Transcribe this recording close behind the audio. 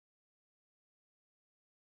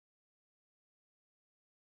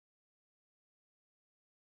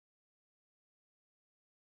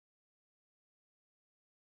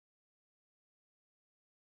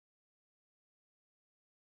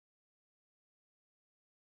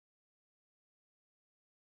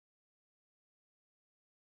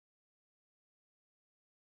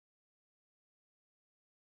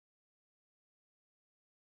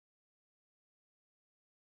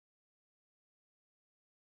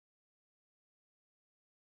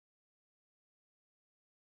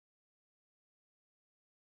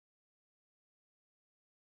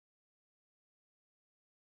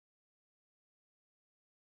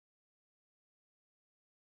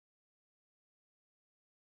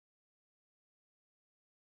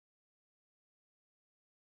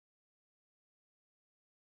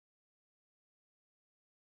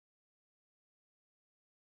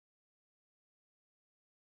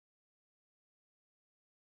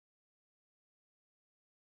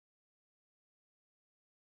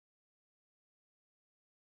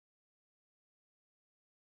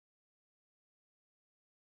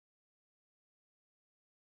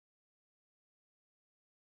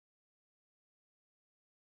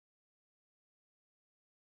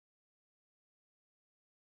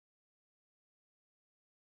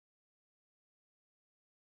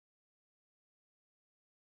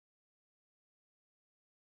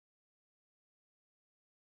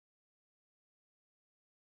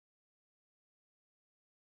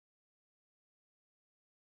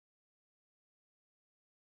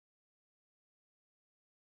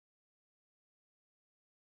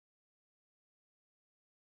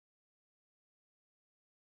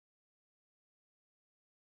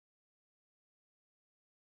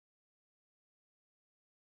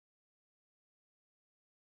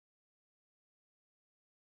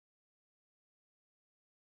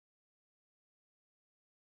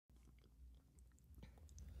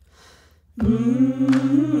It's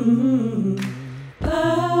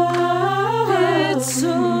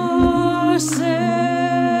so sad.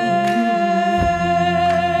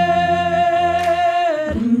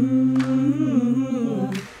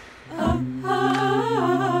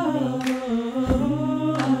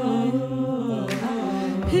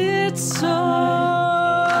 It's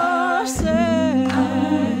so sad.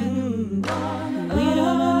 We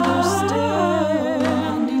don't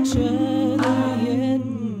understand each other yet.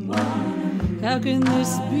 How can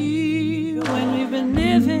this be when we've been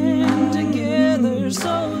living together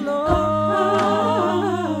so long?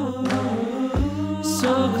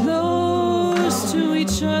 So close to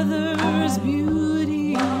each other's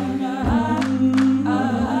beauty.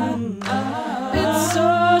 It's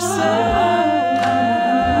so sad.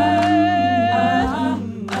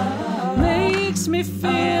 Makes me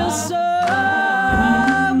feel so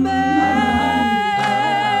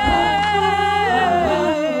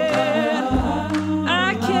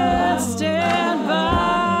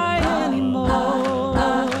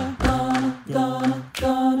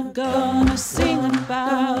gonna sing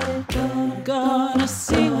about it, gonna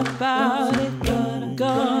sing about it,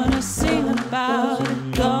 gonna sing about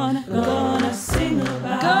it, gonna sing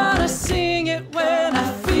about it, gonna sing it when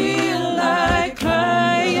I feel like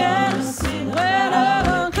crying, when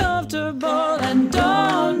I'm uncomfortable and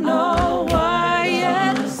don't know why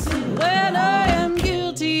yet, when I am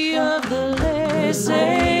guilty of the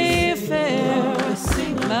laissez-faire,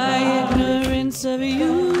 my ignorance of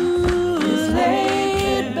you.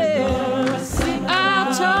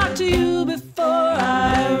 Talk to you before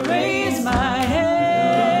I raise my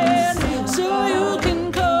hand, so you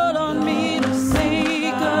can call on me to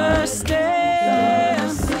make a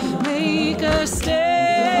stand, make a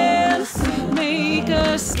stand, make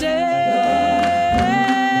a stand.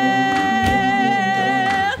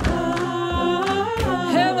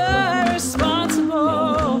 Am I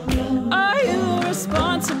responsible? Are you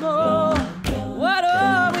responsible? What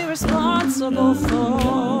are we responsible for?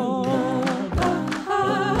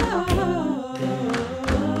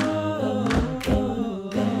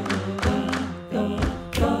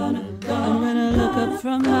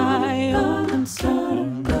 From my own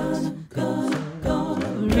concerns,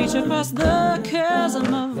 reach across the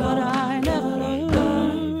chasm of what I never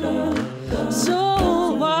learned.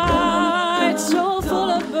 So wide, so full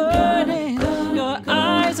of burning, your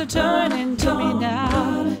eyes are turning to me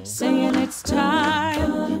now, saying it's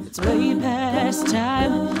time, it's way past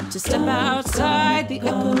time to step outside the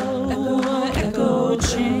echo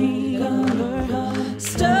chamber.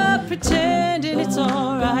 Stop pretending it's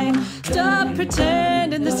alright. Stop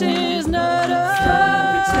pretending this is not us.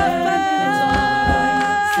 Stop pretending it's alright.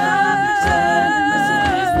 Stop pretending this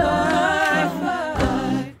is not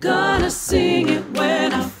life. Gonna sing it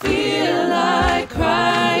when I feel like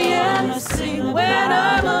crying. When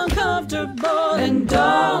I'm uncomfortable and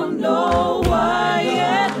don't know why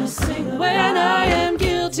yet. When I am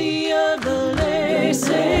guilty of the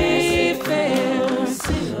laissez-faire,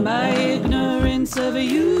 my ignorance of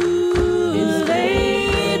you.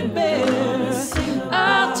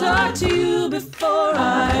 Talk to you before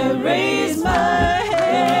I raise my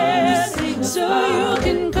hand, so you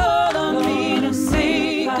can call on me to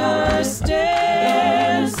make a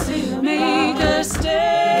stand, make a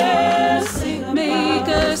stand, make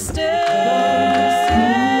a stand.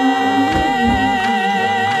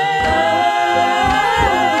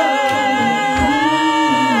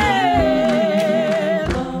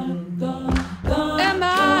 Am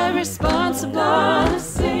I responsible?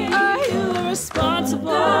 Are you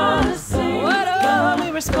responsible? What are we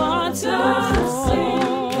responsible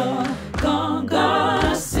for?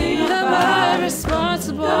 Gonna sing. Am I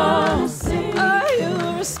responsible? Are you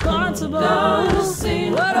responsible?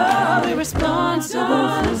 What are we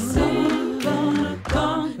responsible for?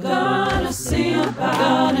 Gonna sing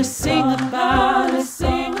about it. Gonna sing about it.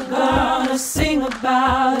 Gonna sing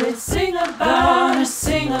about it. Gonna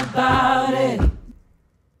sing about it.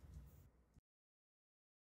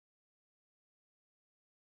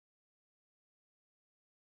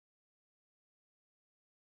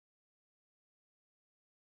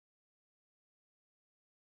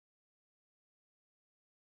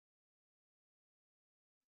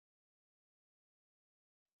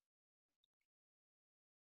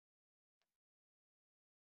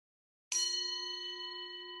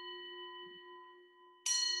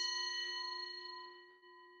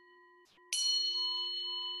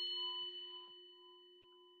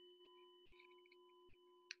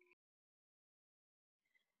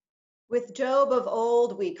 With Job of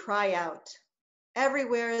old, we cry out.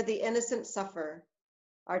 Everywhere the innocent suffer.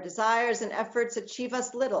 Our desires and efforts achieve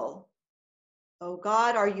us little. O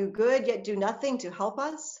God, are you good yet do nothing to help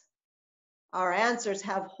us? Our answers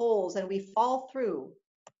have holes and we fall through.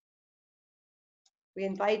 We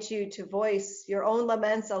invite you to voice your own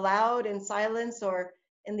laments aloud in silence or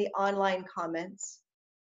in the online comments.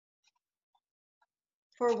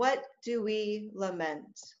 For what do we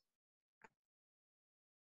lament?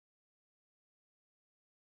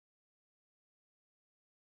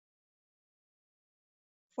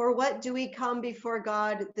 For what do we come before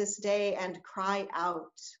God this day and cry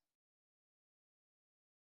out?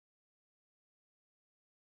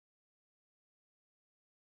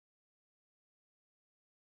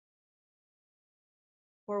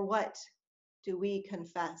 For what do we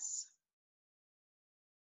confess?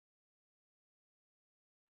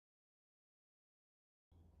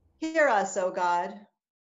 Hear us, O God.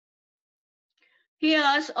 Hear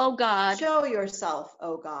us, O God. Show yourself,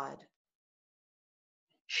 O God.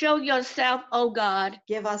 Show yourself, O God.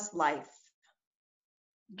 Give us life.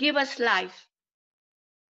 Give us life.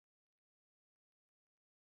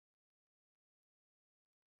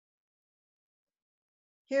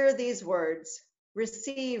 Hear these words.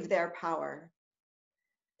 Receive their power.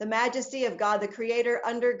 The majesty of God, the Creator,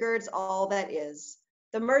 undergirds all that is.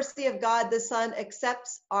 The mercy of God, the Son,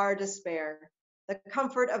 accepts our despair. The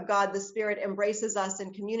comfort of God, the Spirit, embraces us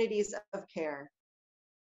in communities of care.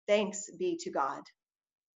 Thanks be to God.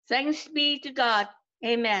 Thanks be to God.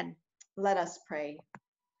 Amen. Let us pray.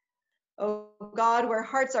 O God, where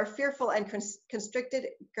hearts are fearful and constricted,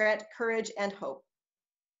 grant courage and hope.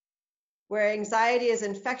 Where anxiety is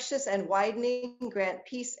infectious and widening, grant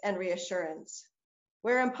peace and reassurance.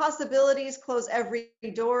 Where impossibilities close every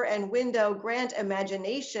door and window, grant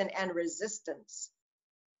imagination and resistance.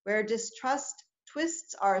 Where distrust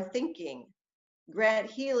twists our thinking, grant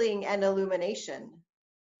healing and illumination.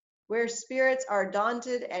 Where spirits are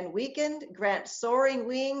daunted and weakened, grant soaring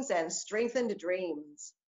wings and strengthened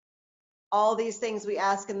dreams. All these things we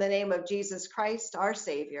ask in the name of Jesus Christ, our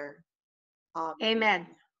Savior. Amen. Amen.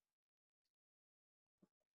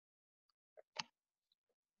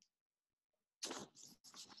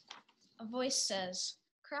 A voice says,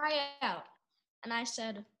 "Cry out." And I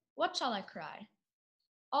said, "What shall I cry?"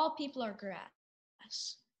 All people are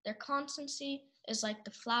grass. Their constancy is like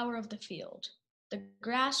the flower of the field. The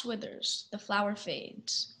grass withers, the flower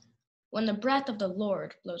fades, when the breath of the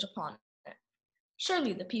Lord blows upon it.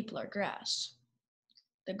 Surely the people are grass.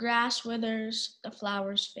 The grass withers, the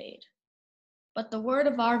flowers fade. But the word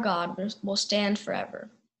of our God will stand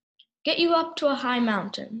forever. Get you up to a high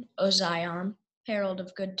mountain, O Zion, herald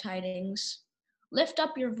of good tidings. Lift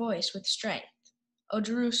up your voice with strength, O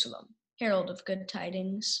Jerusalem, herald of good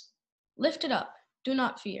tidings. Lift it up, do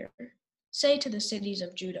not fear. Say to the cities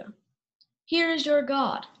of Judah, here is your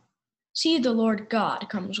God. See, the Lord God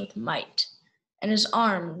comes with might, and his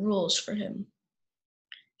arm rules for him.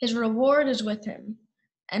 His reward is with him,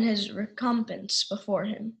 and his recompense before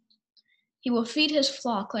him. He will feed his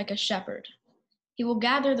flock like a shepherd. He will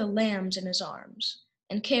gather the lambs in his arms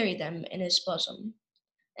and carry them in his bosom,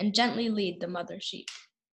 and gently lead the mother sheep.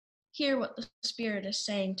 Hear what the Spirit is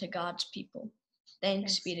saying to God's people.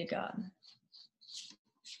 Thanks be to God.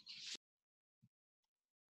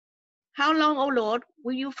 How long, O Lord,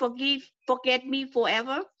 will you forget me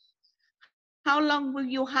forever? How long will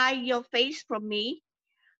you hide your face from me?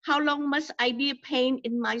 How long must I be pain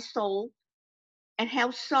in my soul and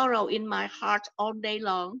have sorrow in my heart all day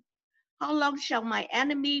long? How long shall my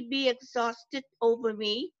enemy be exhausted over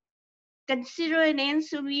me? Consider and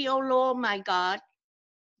answer me, O Lord my God.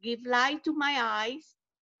 Give light to my eyes,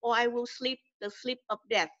 or I will sleep the sleep of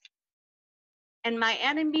death. And my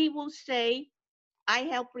enemy will say, I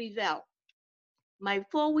have prevailed. My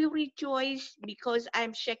foe will rejoice because I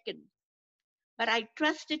am shaken. But I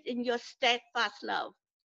trusted in your steadfast love.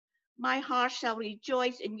 My heart shall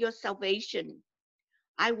rejoice in your salvation.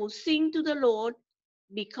 I will sing to the Lord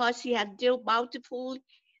because he has dealt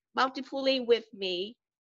bountifully with me.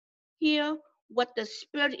 Hear what the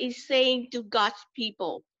Spirit is saying to God's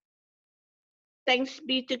people. Thanks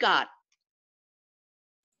be to God.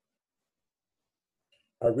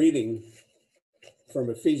 A reading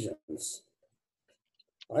from Ephesians.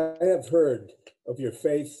 I have heard of your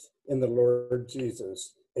faith in the Lord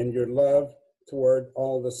Jesus and your love toward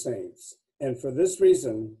all the saints. And for this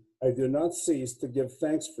reason, I do not cease to give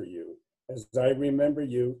thanks for you as I remember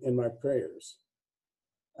you in my prayers.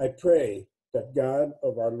 I pray that God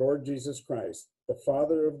of our Lord Jesus Christ, the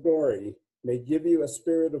Father of glory, may give you a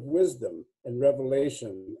spirit of wisdom and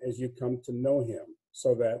revelation as you come to know him,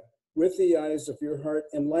 so that with the eyes of your heart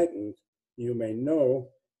enlightened, you may know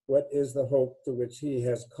what is the hope to which he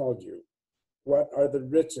has called you. What are the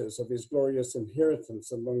riches of his glorious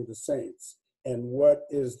inheritance among the saints, And what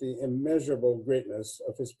is the immeasurable greatness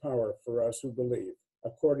of his power for us who believe,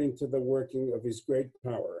 according to the working of his great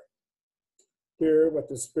power? Hear what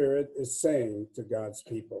the Spirit is saying to God's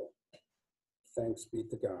people. Thanks be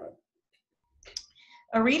to God.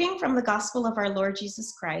 A reading from the Gospel of our Lord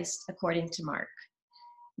Jesus Christ according to Mark.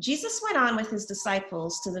 Jesus went on with his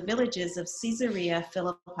disciples to the villages of Caesarea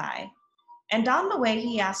Philippi, and on the way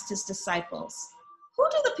he asked his disciples, "Who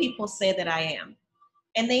do the people say that I am?"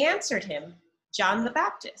 And they answered him, "John the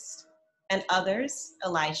Baptist, and others,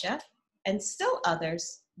 Elijah, and still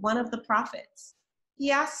others, one of the prophets." He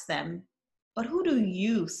asked them, "But who do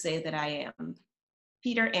you say that I am?"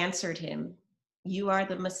 Peter answered him, "You are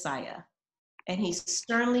the Messiah." And he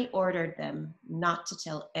sternly ordered them not to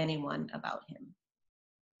tell anyone about him.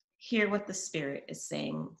 Hear what the Spirit is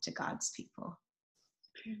saying to God's people.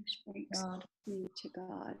 Thanks be to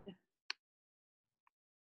God.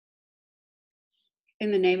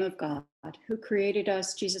 In the name of God, who created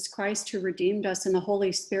us, Jesus Christ, who redeemed us, and the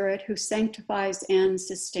Holy Spirit, who sanctifies and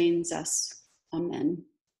sustains us. Amen.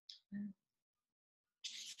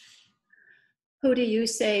 Who do you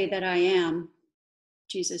say that I am?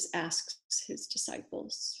 Jesus asks his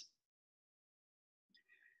disciples.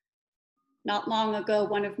 Not long ago,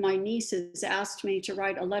 one of my nieces asked me to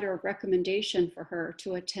write a letter of recommendation for her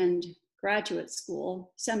to attend graduate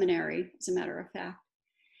school, seminary, as a matter of fact.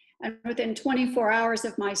 And within 24 hours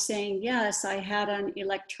of my saying yes, I had an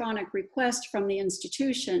electronic request from the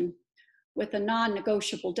institution with a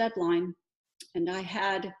non-negotiable deadline. And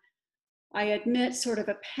I admit, sort of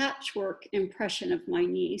a patchwork impression of my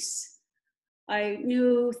niece. I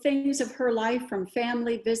knew things of her life from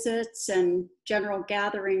family visits and general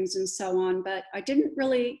gatherings and so on, but I didn't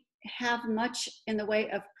really have much in the way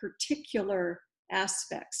of particular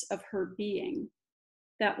aspects of her being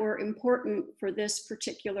that were important for this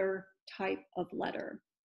particular type of letter.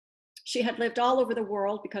 She had lived all over the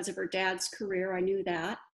world because of her dad's career, I knew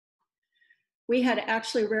that. We had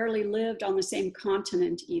actually rarely lived on the same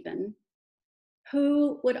continent even.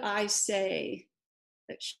 Who would I say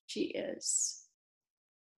that she is?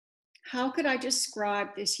 How could I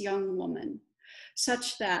describe this young woman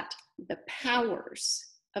such that the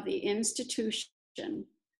powers of the institution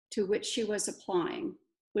to which she was applying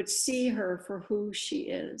would see her for who she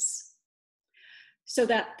is, so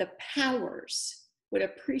that the powers would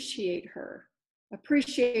appreciate her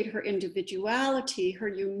individuality, her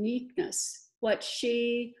uniqueness, what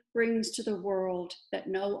she brings to the world that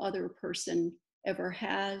no other person ever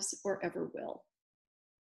has or ever will?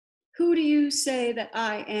 Who do you say that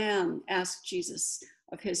I am? Asked Jesus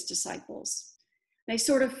of his disciples. They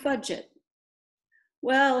sort of fudge it.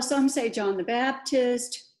 Well, some say John the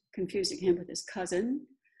Baptist, confusing him with his cousin.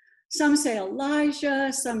 Some say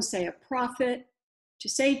Elijah, some say a prophet. To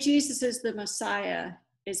say Jesus is the Messiah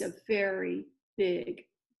is a very big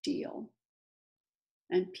deal.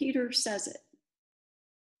 And Peter says it.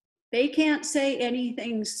 They can't say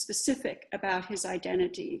anything specific about his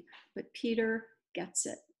identity, but Peter gets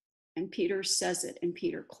it. And Peter says it, and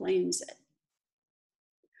Peter claims it.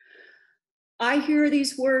 I hear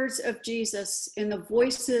these words of Jesus in the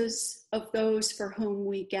voices of those for whom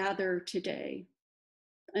we gather today.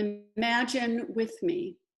 Imagine with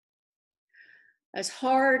me, as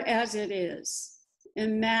hard as it is,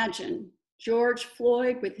 imagine George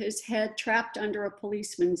Floyd with his head trapped under a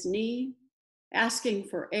policeman's knee, asking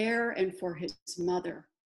for air and for his mother.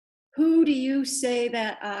 Who do you say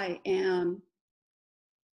that I am?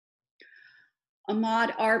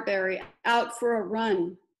 Ahmaud Arbery out for a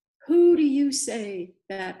run. Who do you say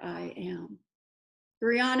that I am?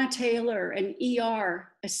 Breonna Taylor, an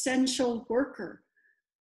ER essential worker.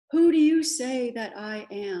 Who do you say that I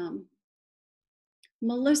am?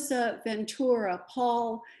 Melissa Ventura,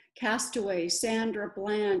 Paul Castaway, Sandra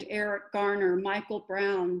Bland, Eric Garner, Michael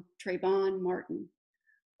Brown, Trayvon Martin.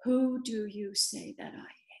 Who do you say that I am?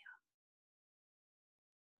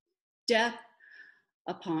 Death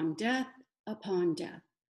upon death upon death,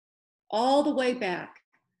 all the way back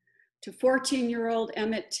to 14-year-old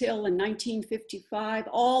Emmett Till in 1955,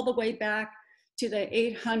 all the way back to the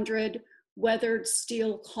 800 weathered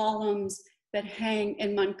steel columns that hang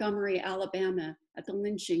in Montgomery, Alabama at the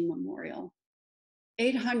lynching memorial.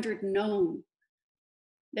 800 known.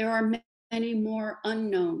 There are many more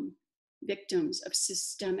unknown victims of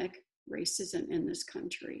systemic racism in this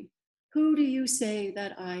country. Who do you say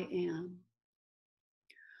that I am?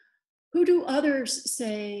 Who do others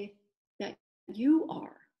say that you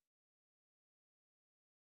are?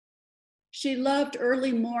 She loved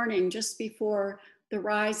early morning just before the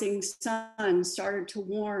rising sun started to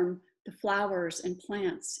warm the flowers and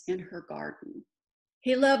plants in her garden.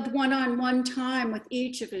 He loved one-on-one time with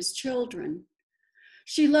each of his children.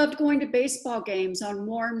 She loved going to baseball games on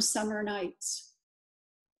warm summer nights.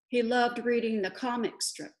 He loved reading the comic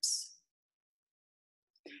strips.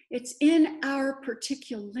 It's in our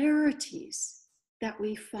particularities that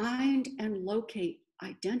we find and locate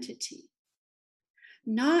identity.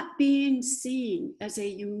 Not being seen as a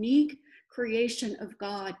unique creation of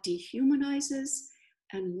God dehumanizes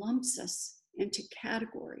and lumps us into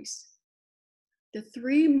categories. The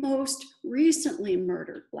 3 most recently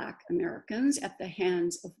murdered Black Americans at the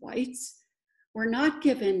hands of whites were not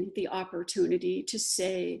given the opportunity to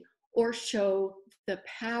say or show the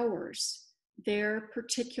powers, their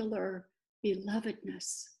particular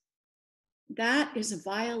belovedness. That is a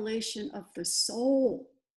violation of the soul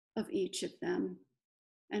of each of them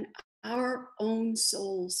and our own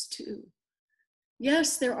souls too.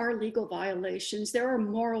 Yes, there are legal violations, there are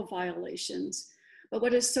moral violations, but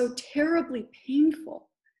what is so terribly painful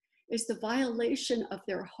is the violation of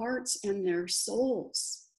their hearts and their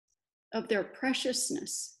souls, of their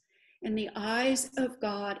preciousness in the eyes of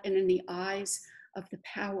God and in the eyes of the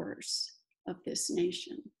powers of this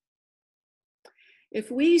nation. If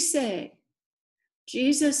we say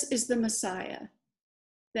Jesus is the Messiah,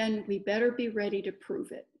 then we better be ready to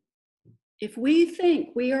prove it. If we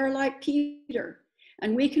think we are like Peter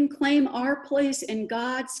and we can claim our place in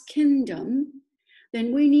God's kingdom,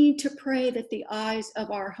 then we need to pray that the eyes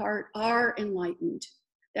of our heart are enlightened,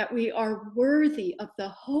 that we are worthy of the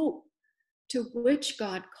hope to which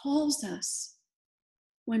God calls us.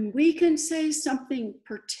 When we can say something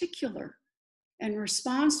particular in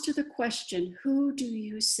response to the question, who do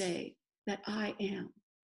you say that I am?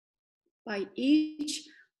 By each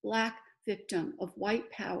Black victim of white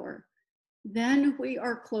power, then we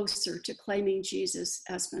are closer to claiming Jesus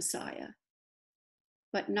as Messiah.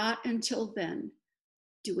 But not until then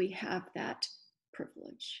do we have that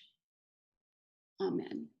privilege.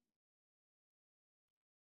 Amen.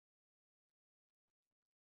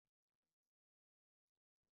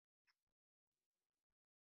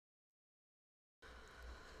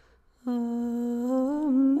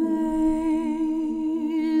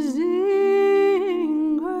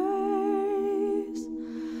 Amazing grace,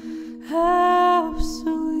 how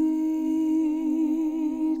sweet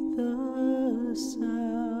the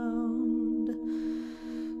sound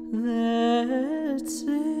that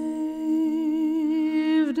saved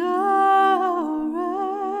a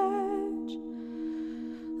wretch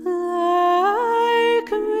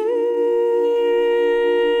like me.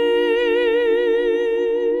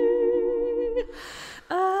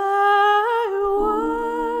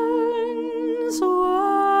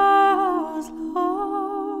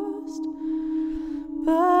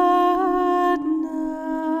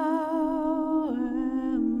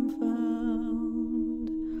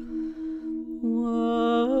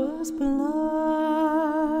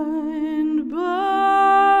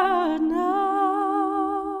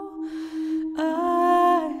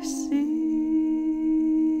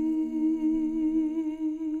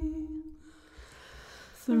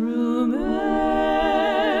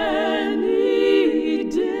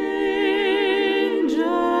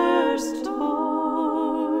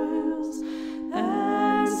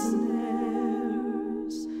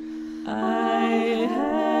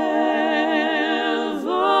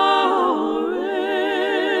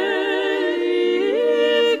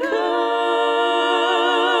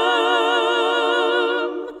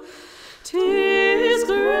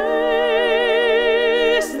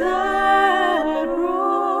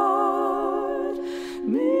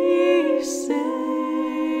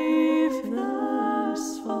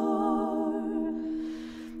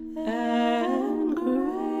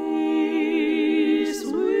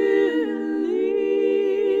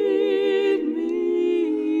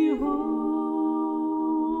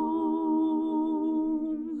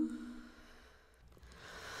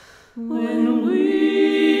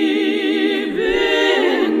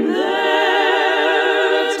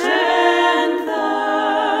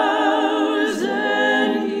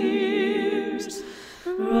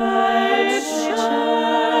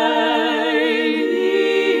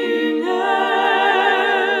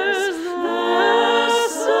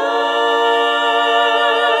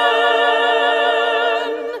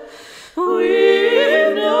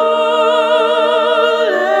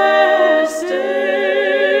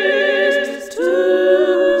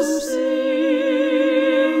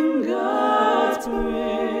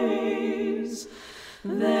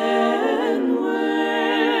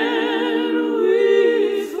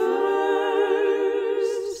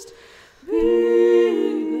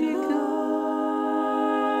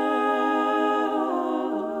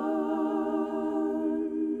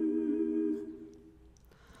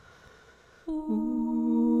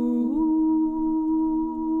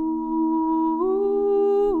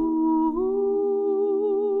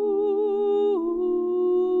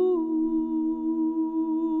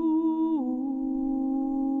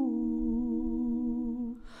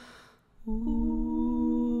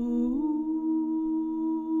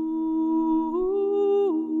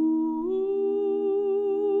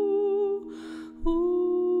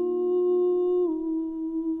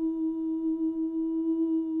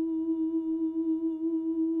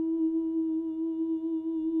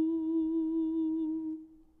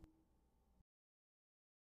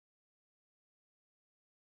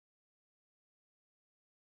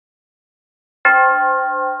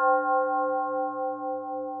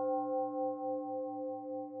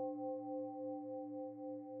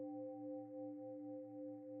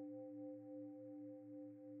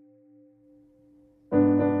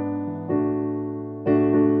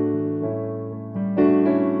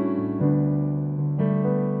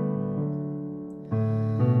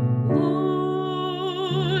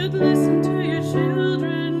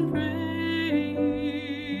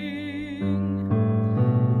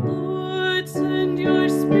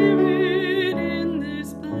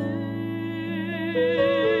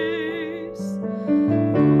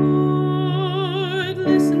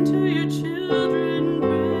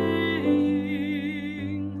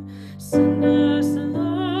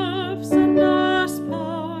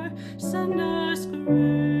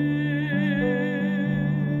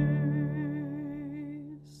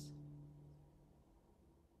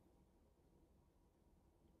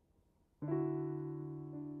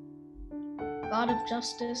 love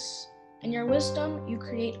justice. In your wisdom, you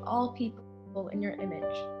create all people in your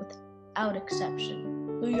image, without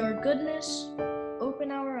exception. Through your goodness,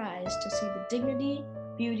 open our eyes to see the dignity,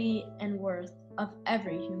 beauty, and worth of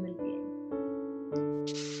every human being.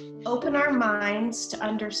 Open our minds to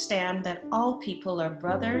understand that all people are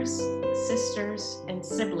brothers, sisters, and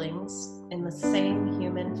siblings in the same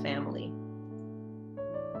human family.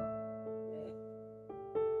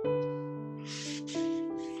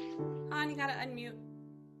 Han, you gotta unmute.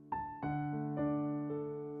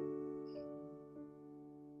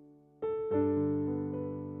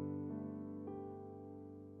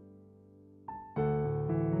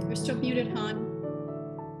 You're still muted, Han.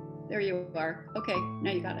 There you are. Okay,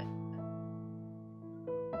 now you got it.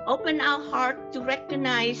 Open our heart to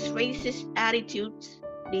recognize racist attitudes,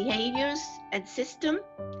 behaviors, and system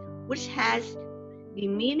which has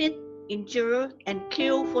demeaned, injured, and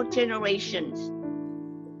killed for generations.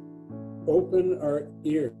 Open our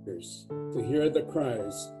ears to hear the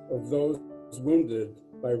cries of those wounded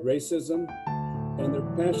by racism and their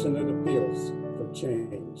passionate appeals for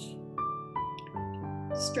change.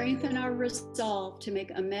 Strengthen our resolve to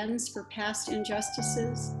make amends for past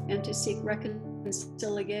injustices and to seek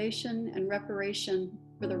reconciliation and reparation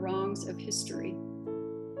for the wrongs of history.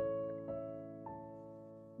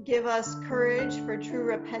 Give us courage for true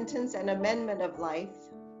repentance and amendment of life,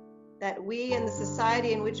 that we and the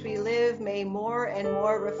society in which we live may more and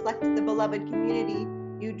more reflect the beloved community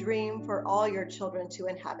you dream for all your children to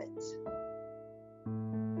inhabit.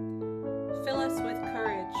 Fill us with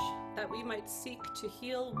courage, that we might seek to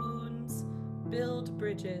heal wounds, build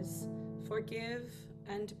bridges, forgive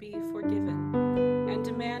and be forgiven, and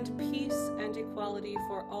demand peace and equality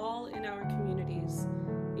for all in our communities.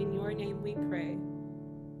 In your name we pray.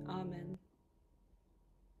 Amen.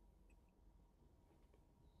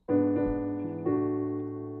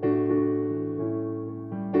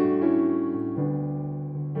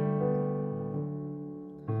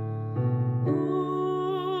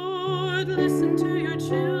 Lord, listen to your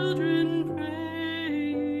children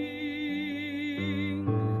praying.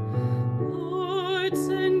 Lord,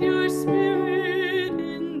 send your spirit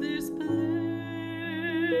in this place.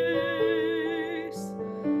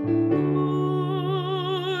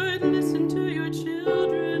 Lord, listen to your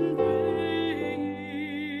children praying.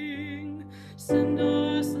 Send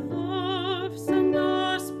us love, send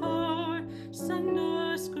us power, send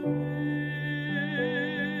us grace.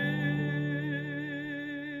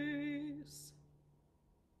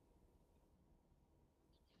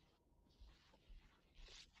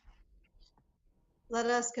 Let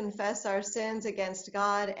us confess our sins against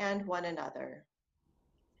God and one another.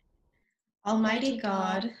 Almighty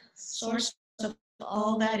God, source of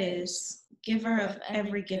all that is, giver of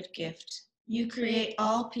every good gift, you create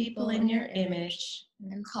all people in your image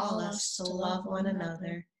and call us to love one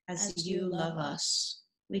another as you love us.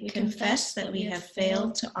 We confess that we have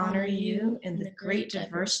failed to honor you in the great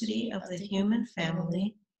diversity of the human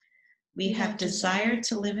family. We have desired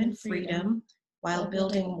to live in freedom while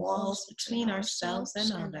building walls between ourselves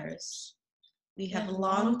and others. We have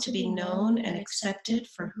longed to be known and accepted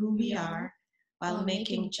for who we are, while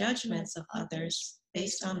making judgments of others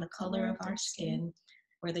based on the color of our skin,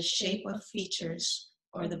 or the shape of features,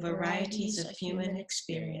 or the varieties of human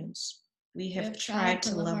experience. We have tried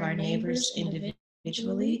to love our neighbors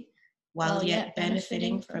individually, while yet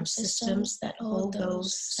benefiting from systems that hold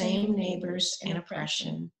those same neighbors in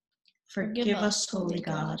oppression. Forgive us, Holy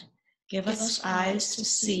God. Give us eyes to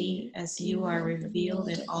see as you are revealed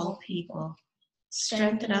in all people.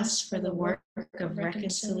 Strengthen us for the work of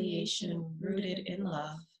reconciliation rooted in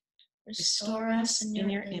love. Restore us in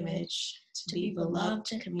your image to be beloved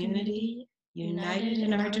community, united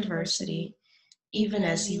in our diversity, even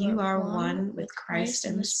as you are one with Christ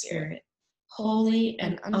and the Spirit, holy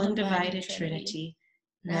and undivided Trinity,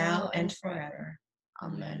 now and forever.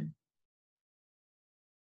 Amen.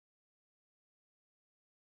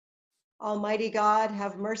 Almighty God,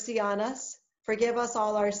 have mercy on us. Forgive us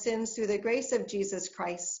all our sins through the grace of Jesus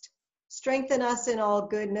Christ. Strengthen us in all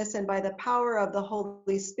goodness, and by the power of the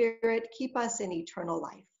Holy Spirit, keep us in eternal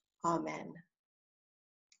life. Amen.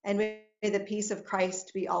 And may the peace of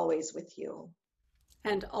Christ be always with you.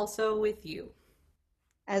 And also with you.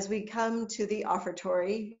 As we come to the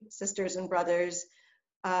offertory, sisters and brothers,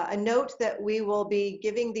 a note that we will be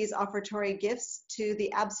giving these offertory gifts to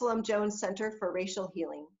the Absalom Jones Center for Racial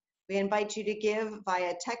Healing. We invite you to give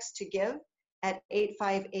via text to give at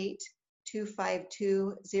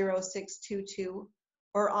 858-252-0622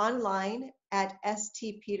 or online at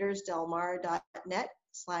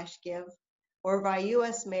stpetersdelmar.net/give or via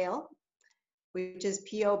U.S. mail, which is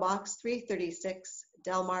P.O. Box 336,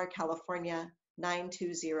 Del Mar, California,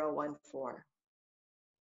 92014.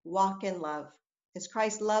 Walk in love, as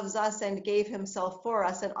Christ loves us and gave himself for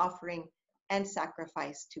us, an offering and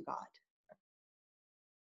sacrifice to God.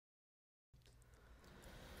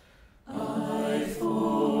 Eye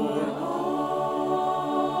for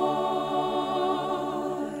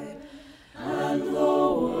eye, and the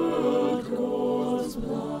world goes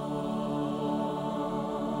blind.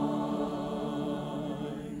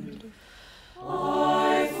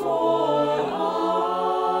 Eye for eye,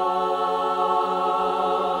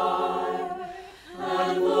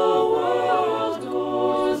 and the world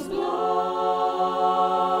goes blind.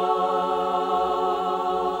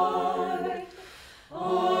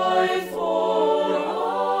 Eye for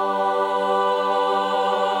eye.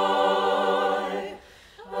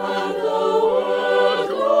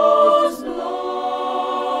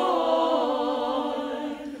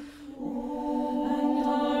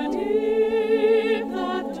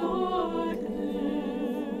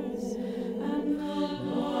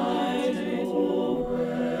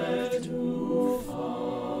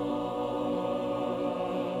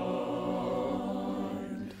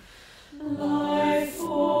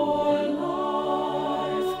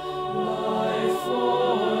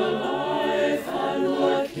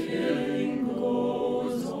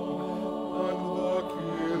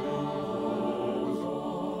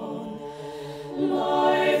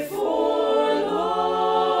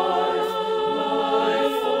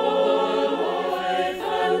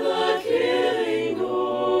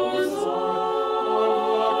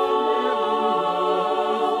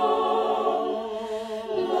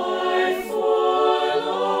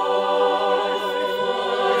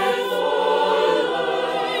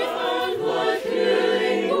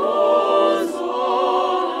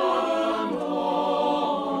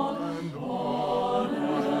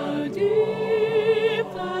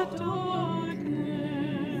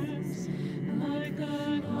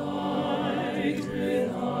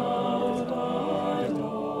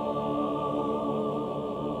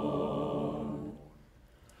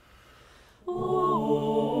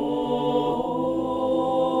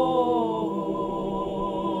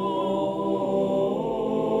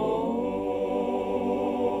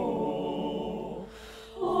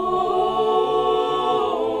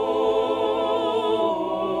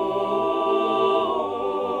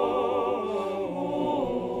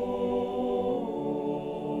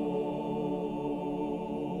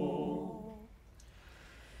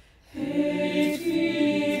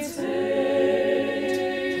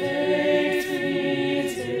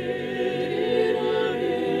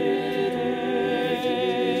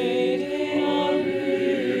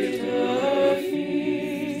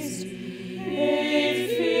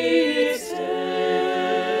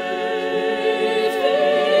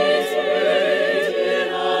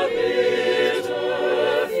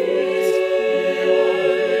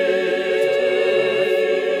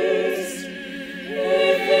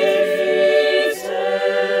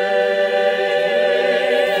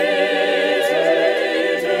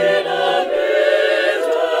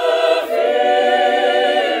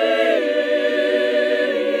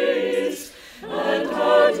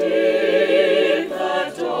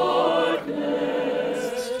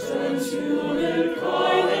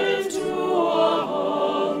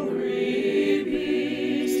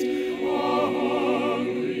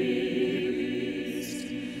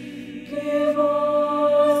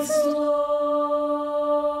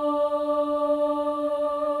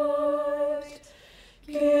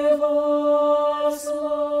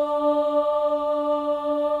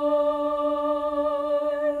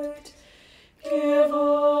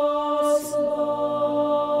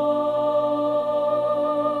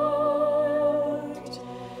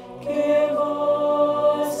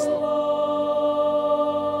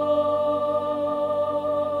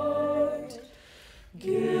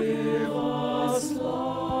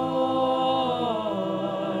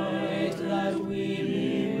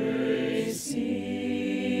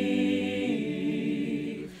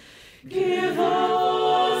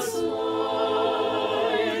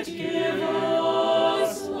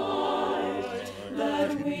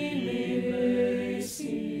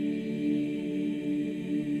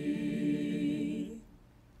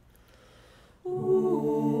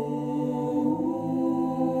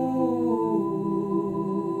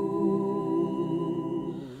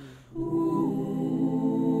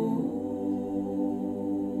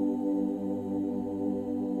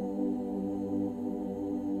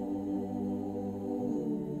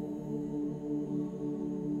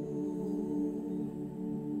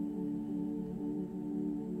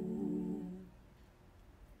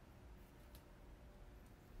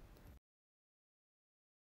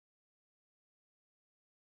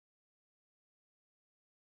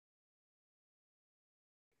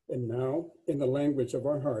 And now, in the language of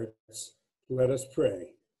our hearts, let us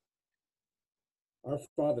pray. Our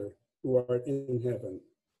Father, who art in heaven,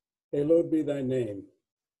 hallowed be thy name.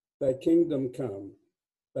 Thy kingdom come,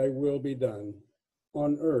 thy will be done,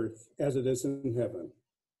 on earth as it is in heaven.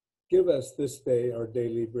 Give us this day our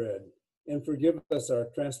daily bread, and forgive us our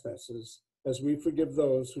trespasses, as we forgive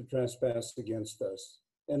those who trespass against us.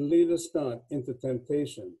 And lead us not into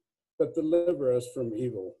temptation, but deliver us from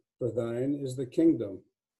evil. For thine is the kingdom,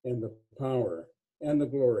 and the power, and the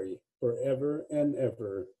glory, forever and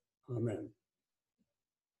ever. Amen.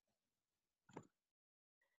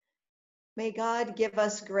 May God give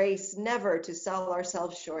us grace never to sell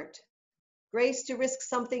ourselves short, grace to risk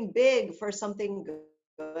something big for something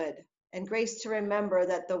good, and grace to remember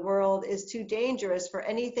that the world is too dangerous for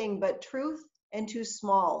anything but truth and too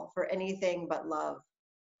small for anything but love.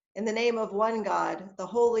 In the name of one God, the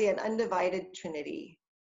holy and undivided Trinity.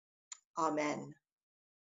 Amen.